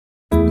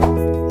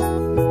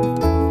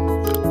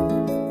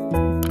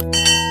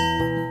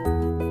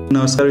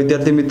नमस्कार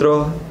विद्यार्थी मित्रों,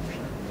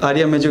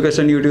 आर्यम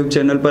एज्युकेशन यूट्यूब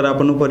चैनल पर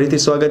आपનું ફરીથી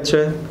સ્વાગત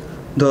છે।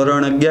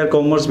 ધોરણ 11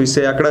 કોમર્સ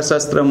વિષય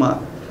આંકડાશાસ્ત્રમાં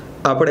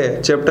આપણે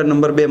ચેપ્ટર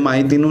નંબર 2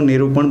 માહિતીનું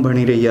નિરૂપણ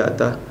ભણી રહ્યા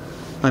હતા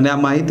અને આ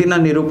માહિતીના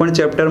નિરૂપણ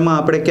ચેપ્ટરમાં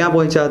આપણે ક્યાં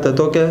પહોંચ્યા હતા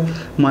તો કે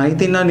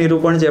માહિતીના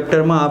નિરૂપણ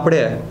ચેપ્ટરમાં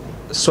આપણે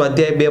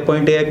સ્વાધ્યાય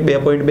 2.1,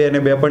 2.2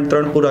 અને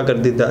 2.3 પૂરા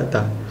કરી દીધા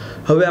હતા।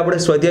 હવે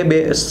આપણે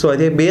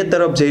સ્વાધ્યાય 2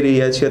 તરફ જઈ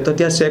રહ્યા છીએ તો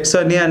ત્યાં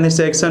સેક્શન A અને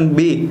સેક્શન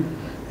B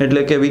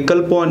એટલે કે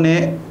વિકલ્પો અને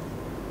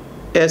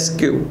SQ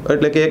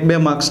એટલે કે 1-2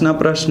 માર્ક્સના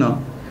પ્રશ્ન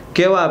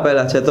કેવા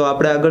આપેલા છે તો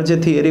આપણે આગળ જે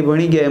થિયરી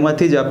ભણી ગયા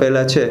એમાંથી જ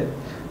આપેલા છે,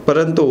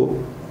 પરંતુ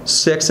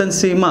સેક્શન C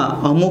માં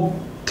અમુક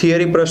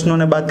થિયરી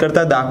પ્રશ્નોને બાદ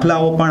કરતા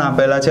દાખલાઓ પણ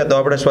આપેલા છે। તો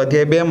આપણે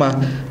સ્વાધ્યાય 2 માં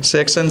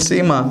સેક્શન C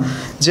માં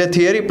જે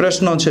થિયરી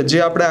પ્રશ્નો છે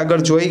જે આપણે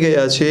આગળ જોઈ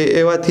ગયા છે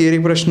એવા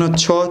થિયરી પ્રશ્નો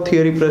 6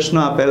 થિયરી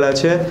પ્રશ્નો આપેલા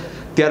છે।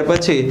 ત્યાર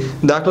પછી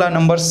દાખલા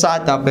નંબર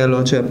 7 આપેલો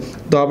છે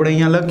તો આપણે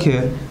અહીંયા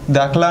લખીએ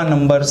દાખલા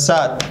નંબર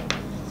 7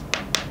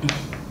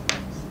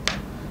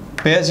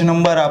 पेज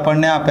नंबर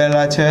आपने आपेला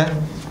है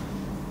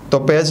तो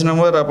पेज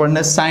नंबर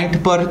आपने 60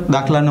 पर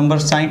दाखला नंबर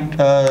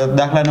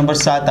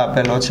 7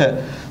 आपेलो है।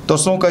 तो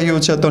शू कहू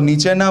है तो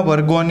नीचेना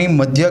वर्गोनी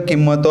मध्य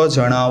किंमतो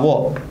जणावो।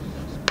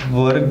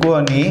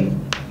 वर्गोनी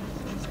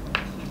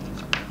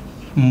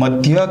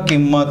मध्य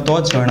किंमतो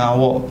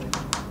जणावो।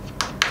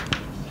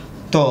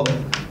 तो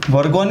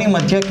वर्गोनी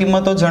मध्य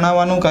किंमतो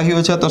जणाववानुं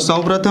कह्युं छे। तो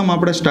सौप्रथम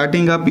आपणे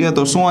स्टार्टिंग आपीए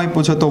तो शुं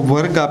आप्युं छे तो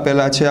वर्ग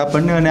आपेला छे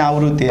आपणे अने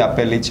आवृत्ति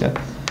आपेली छे।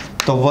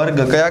 तो वर्ग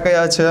कया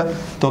कया छे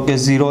तो कि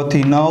 0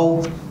 થી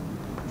 9,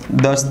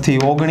 10 થી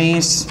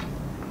 19,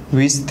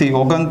 20 થી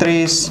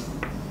 29,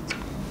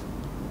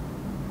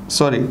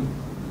 सॉरी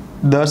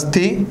 10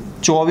 થી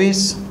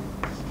 24,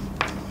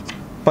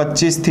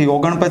 25 થી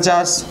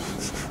 49,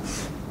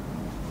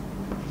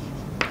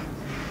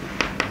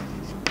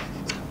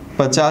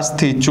 50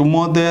 થી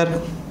 74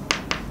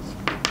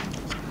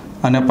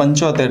 અને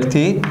 75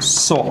 થી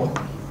 100।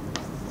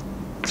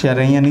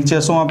 જ્યારે અહીંયા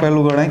નીચે શું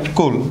આપેલું ગણાય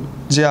કુલ,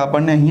 જે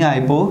આપણને અહીંયા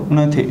આપ્યું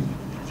નથી।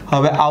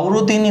 હવે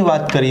આવૃત્તિની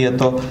વાત કરીએ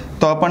તો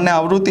આપણને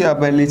આવૃત્તિ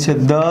આપેલી છે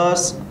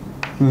 10,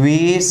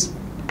 20,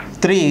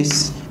 30,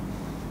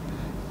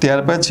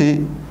 ત્યાર પછી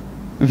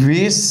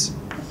 20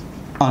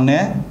 અને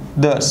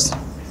 10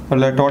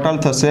 એટલે ટોટલ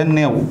થશે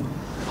 90।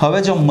 હવે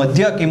જો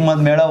મધ્ય કિંમત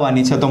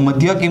મેળવવાની છે તો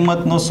મધ્ય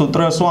કિંમતનું સૂત્ર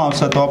શું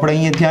આવશે તો આપણે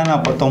અહીંયા ધ્યાન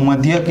આપો તો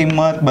મધ્ય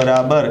કિંમત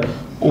બરાબર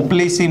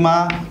ઉપલી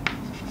સીમા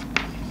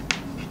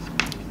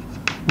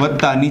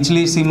वत्ता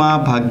नीचली सीमा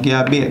भाग्या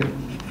 2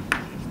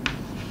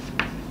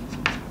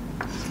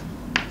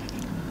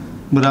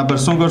 बराबर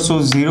शू करशु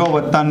 0 +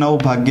 9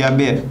 भाग्या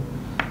 2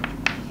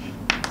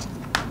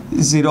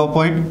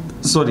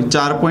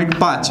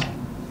 4.5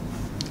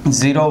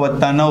 0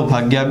 + 9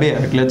 भाग्या 2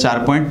 એટલે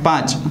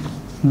 4.5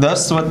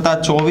 10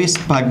 + 24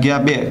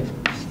 भाग्या 2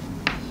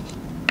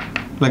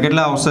 એટલે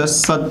કેટલા આવશે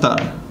 17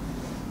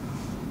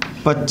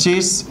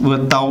 25 +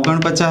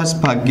 49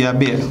 भाग्या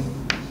 2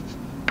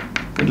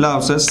 કેટલા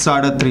આવશે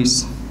 37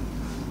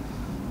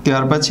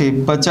 ત્યાર પછી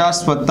 50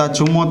 +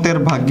 74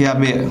 ભાગ્યા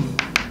 2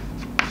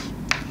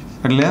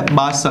 એટલે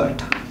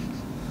 62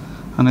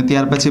 અને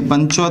ત્યાર પછી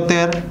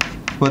 75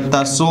 +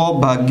 100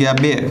 ભાગ્યા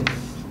 2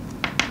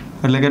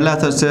 એટલે કેટલા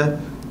થશે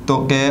તો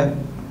કે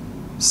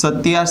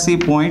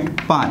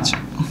 87.5।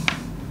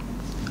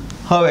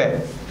 હવે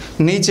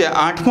નીચે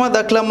 8મા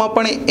દાખલામાં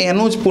પણ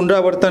એનું જ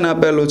પુનરાવર્તન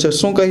આપેલું છે।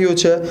 શું કહ્યું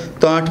છે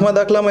તો 8મા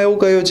દાખલામાં એવું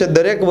કહ્યું છે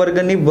દરેક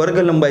વર્ગની વર્ગ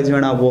લંબાઈ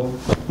જણાવો।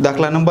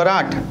 દાખલા નંબર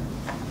 8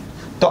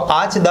 તો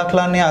આ જ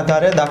દાખલાને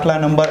આધારે દાખલા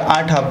નંબર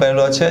 8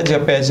 આપેલો છે જે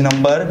પેજ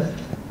નંબર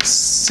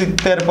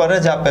 70 પર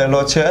જ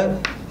આપેલો છે।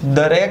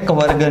 દરેક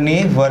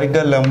વર્ગની વર્ગ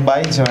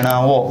લંબાઈ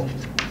જણાવો।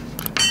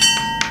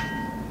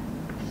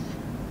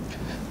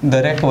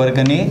 દરેક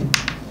વર્ગની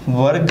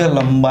વર્ગ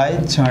લંબાઈ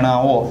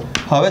જણાવો।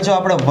 હવે જો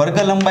આપણે વર્ગ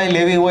લંબાઈ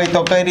લેવી હોય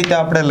તો કઈ રીતે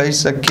આપણે લઈ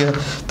શકીએ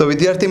તો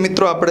વિદ્યાર્થી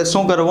મિત્રો આપણે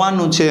શું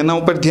કરવાનું છે એના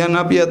ઉપર ધ્યાન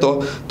આપીએ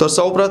તો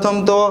સૌપ્રથમ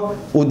તો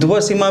ઉધ્વ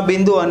સીમા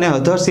બિંદુ અને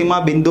અધર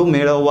સીમા બિંદુ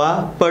મેળવવા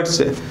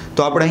પડશે। તો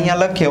આપણે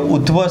અહીંયા લખીએ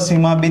ઉધ્વ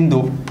સીમા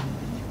બિંદુ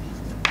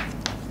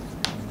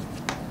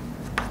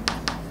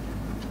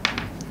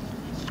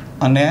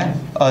અને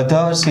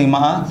અધર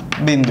સીમા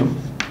બિંદુ।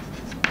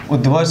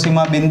 ઉધ્વ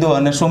સીમા બિંદુ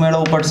અને શું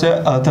મેળવવું પડશે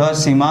અધર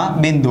સીમા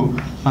બિંદુ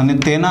અને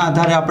તેના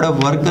આધારે આપણે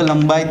વર્ગ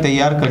લંબાઈ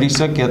તૈયાર કરી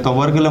શકીએ। તો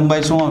વર્ગ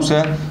લંબાઈ શું આવશે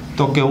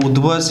તો કે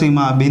ઉધ્વ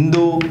સીમા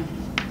બિંદુ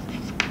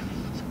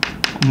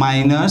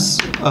માઈનસ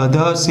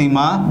અધર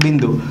સીમા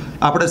બિંદુ।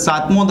 આપણે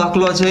 7મો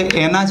દાખલો છે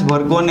એના જ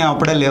વર્ગોને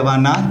આપણે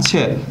લેવાના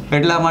છે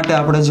એટલા માટે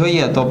આપણે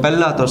જોઈએ તો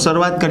પહેલા તો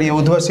શરૂઆત કરીએ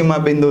ઉધ્વ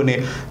સીમા બિંદુની।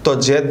 તો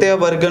જે તે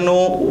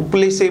વર્ગનું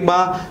ઉપલી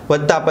સીમા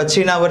વત્તા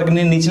પછીના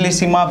વર્ગની નીચલી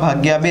સીમા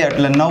ભાગ્યા 2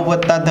 એટલે 9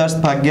 + 10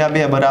 ભાગ્યા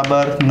 2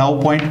 બરાબર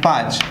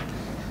 9.5।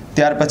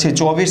 ત્યાર પછી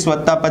 24 +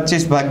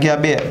 25 ભાગ્યા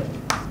 2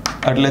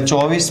 એટલે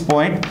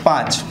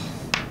 24.5।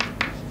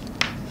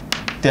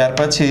 ત્યાર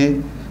પછી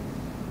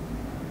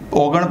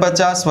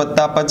 49 +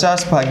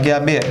 50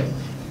 ભાગ્યા 2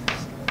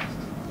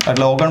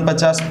 એટલે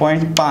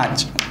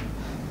 49.5।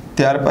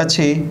 ત્યાર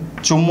પછી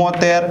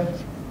 74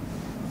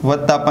 +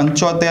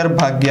 75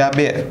 ભાગ્યા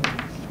 2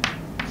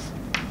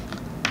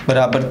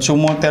 बराबर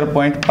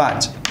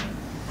 74.5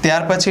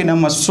 ત્યાર પછી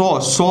નંબર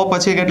 100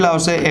 પછી કેટલા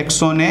આવશે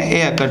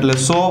 101 એટલે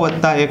 100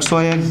 +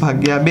 101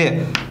 ભાગ્યા 2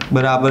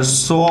 બરાબર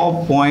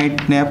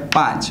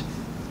 100.5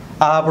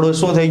 આ આપણું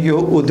શું થઈ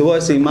ગયું ઉધ્વ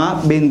સીમા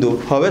બિંદુ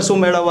હવે શું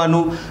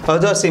મેળવવાનું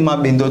અધર સીમા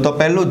બિંદુ તો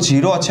પહેલું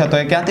 0 છે તો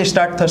એ ક્યાંથી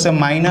સ્ટાર્ટ થશે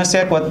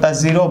 -1 +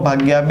 0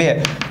 ભાગ્યા 2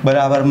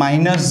 બરાબર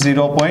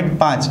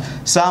 -0.5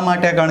 શા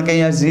માટે કારણ કે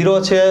અહીંયા 0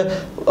 છે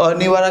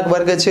અનિવાર્ય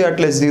વર્ગ છે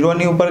એટલે 0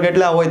 ની ઉપર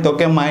કેટલા હોય તો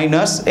કે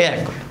 -1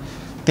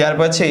 ત્યાર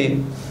પછી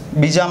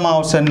બીજામાં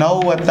આવશે 9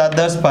 +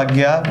 10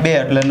 ભાગ્યા 2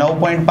 એટલે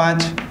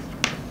 9.5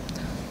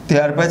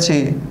 ત્યાર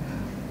પછી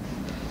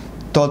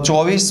તો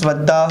 24 +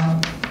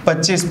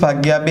 25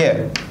 ભાગ્યા 2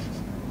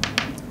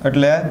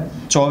 એટલે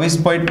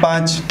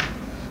 24.5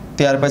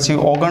 ત્યાર પછી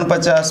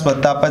 49 +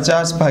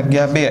 50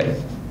 ભાગ્યા 2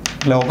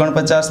 એટલે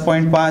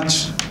 49.5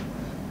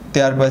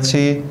 ત્યાર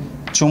પછી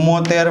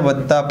 74 +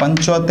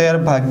 75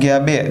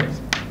 ભાગ્યા 2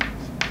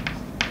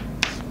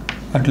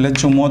 એટલે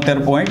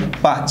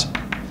 74.5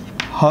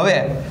 હવે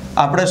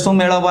આપણે શું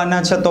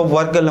મેળવવાના છે તો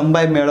વર્ગ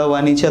લંબાઈ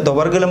મેળવવાની છે તો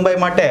વર્ગ લંબાઈ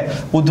માટે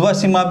ઉધ્વ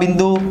સીમા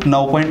બિંદુ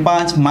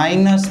 9.5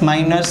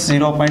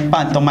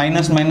 -0.5 તો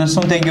માઈનસ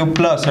શું થઈ ગયું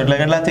પ્લસ એટલે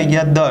કેટલા થઈ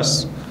ગયા 10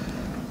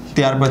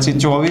 ત્યાર પછી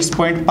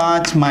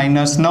 24.5 -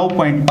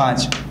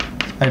 9.5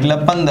 એટલે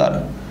 15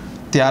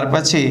 ત્યાર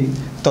પછી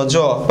તો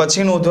જો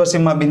પછીનું ઉધ્વ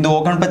સીમા બિંદુ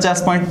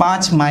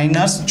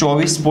 49.5 -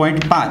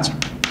 24.5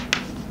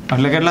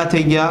 એટલે કેટલા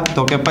થઈ ગયા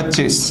તો કે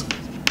 25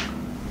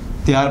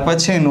 ત્યાર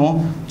પછીનું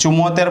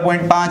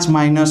 74.5 -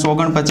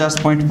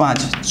 49.5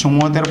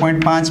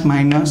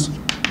 74.5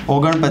 -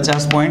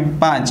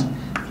 49.5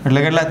 એટલે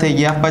કેટલા થઈ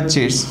ગયા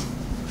 25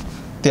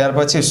 ત્યાર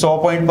પછી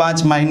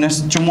 100.5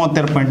 -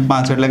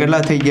 74.5 એટલે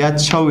કેટલા થઈ ગયા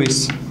 26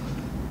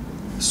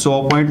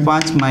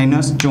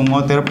 100.5 -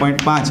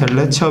 74.5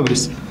 એટલે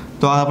 26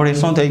 તો આપણે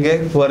શું થઈ ગઈ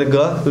વર્ગ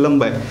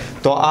લંબાઈ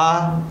તો આ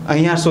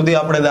અહીંયા સુધી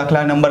આપણે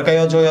દાખલા નંબર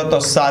કયો જોયો તો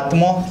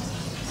 7મો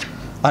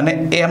અને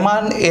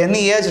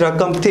એની એ જ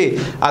રકમથી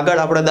આગળ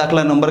આપણે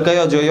દાખલા નંબર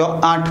કયો જોયો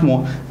 8મો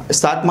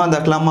 7મા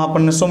દાખલામાં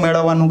આપણને શું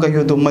મેળવવાનું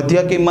કહ્યું હતું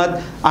મધ્ય કિંમત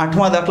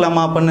 8મા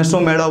દાખલામાં આપણને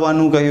શું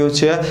મેળવવાનું કહ્યું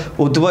છે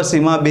ઉધ્વ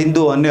સીમા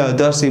બિંદુ અને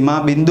અધર સીમા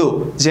બિંદુ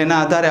જેના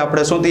આધારે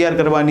આપણે શું તૈયાર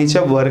કરવાની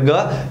છે વર્ગ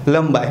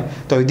લંબાઈ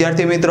તો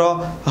વિદ્યાર્થી મિત્રો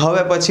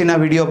હવે પછીના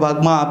વિડીયો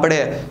ભાગમાં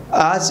આપણે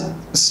આ જ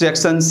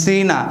સેક્શન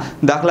સી ના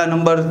દાખલા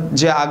નંબર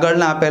જે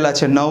આગળના આપેલા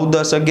છે 9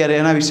 10 11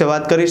 એના વિશે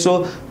વાત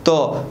કરીશું તો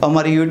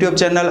અમારી YouTube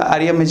channel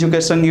Aryam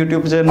education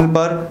YouTube channel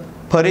પર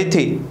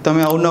ફરીથી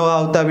તમે અવનવા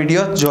આવતા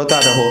વિડીયો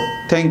જોતા રહો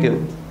થેન્ક યુ